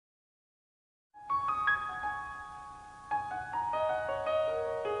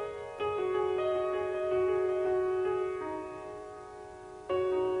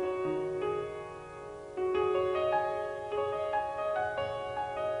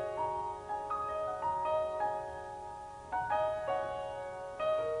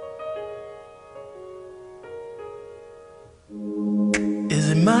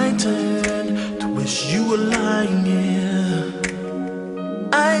it my turn to wish you were lying here?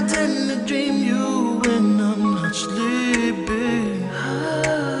 I tend to dream you when I'm not sleeping.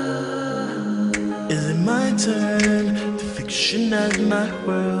 Is it my turn to fictionize my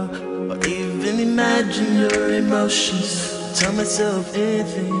world, or even imagine your emotions? Tell myself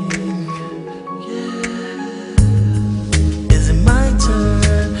anything. Yeah. Is it my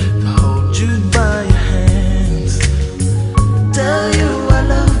turn to hold you by your hands, tell you I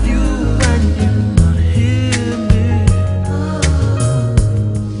love you and you not hear me?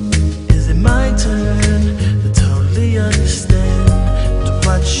 Is it my turn to totally understand, to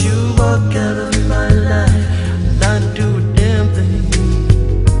watch you walk out of my life and not do a damn thing?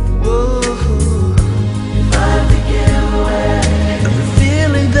 Whoa. If I could give away every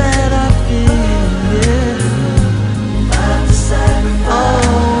feeling that I feel, yeah, if I have to sacrifice,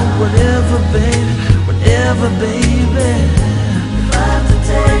 oh, whatever, baby, whatever, baby. If I have to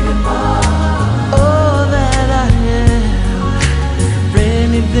take apart all that I am, for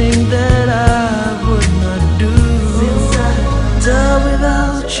anything that I would not do, since I die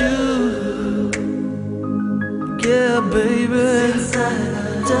without you. Yeah, baby, since I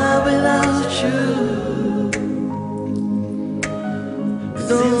die without you.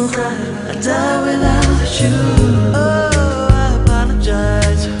 Since I die without you. Oh, I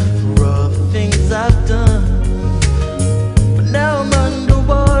apologize for all the things I've done, but now I'm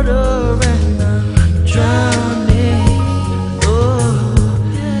underwater and I'm drowning. Oh,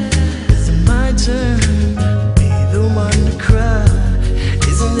 is it my turn to be the one to cry?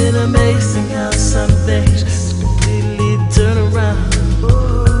 Isn't it amazing how some things completely turn around?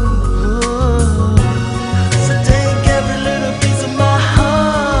 Oh, so take every little piece of my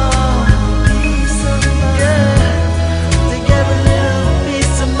heart, yeah, take every little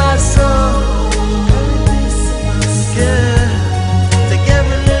piece of my soul, yeah, take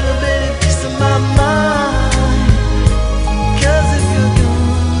every little bitty piece of my mind. 'Cause if you're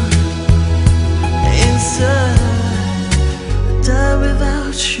gone inside, I die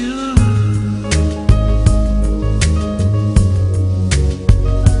without you.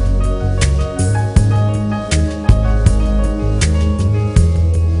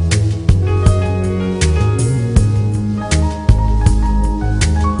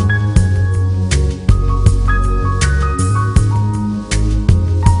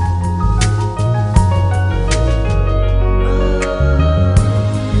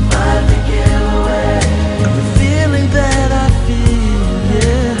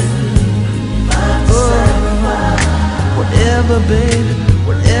 Whatever, baby,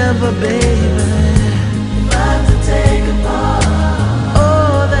 whatever, baby. If I have to take apart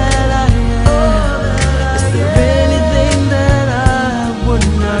all that I am, is there anything that I would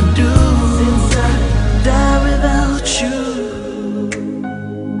not do, since I die without you?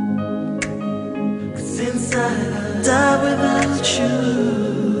 Since I die without you.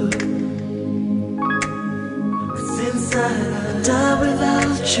 Since I die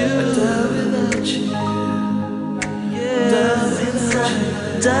without you. Die without you. Since I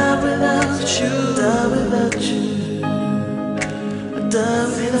die without you, die without you, die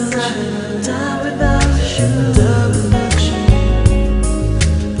without you, die without you, die without you,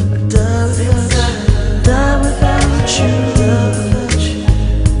 die without you, die without you.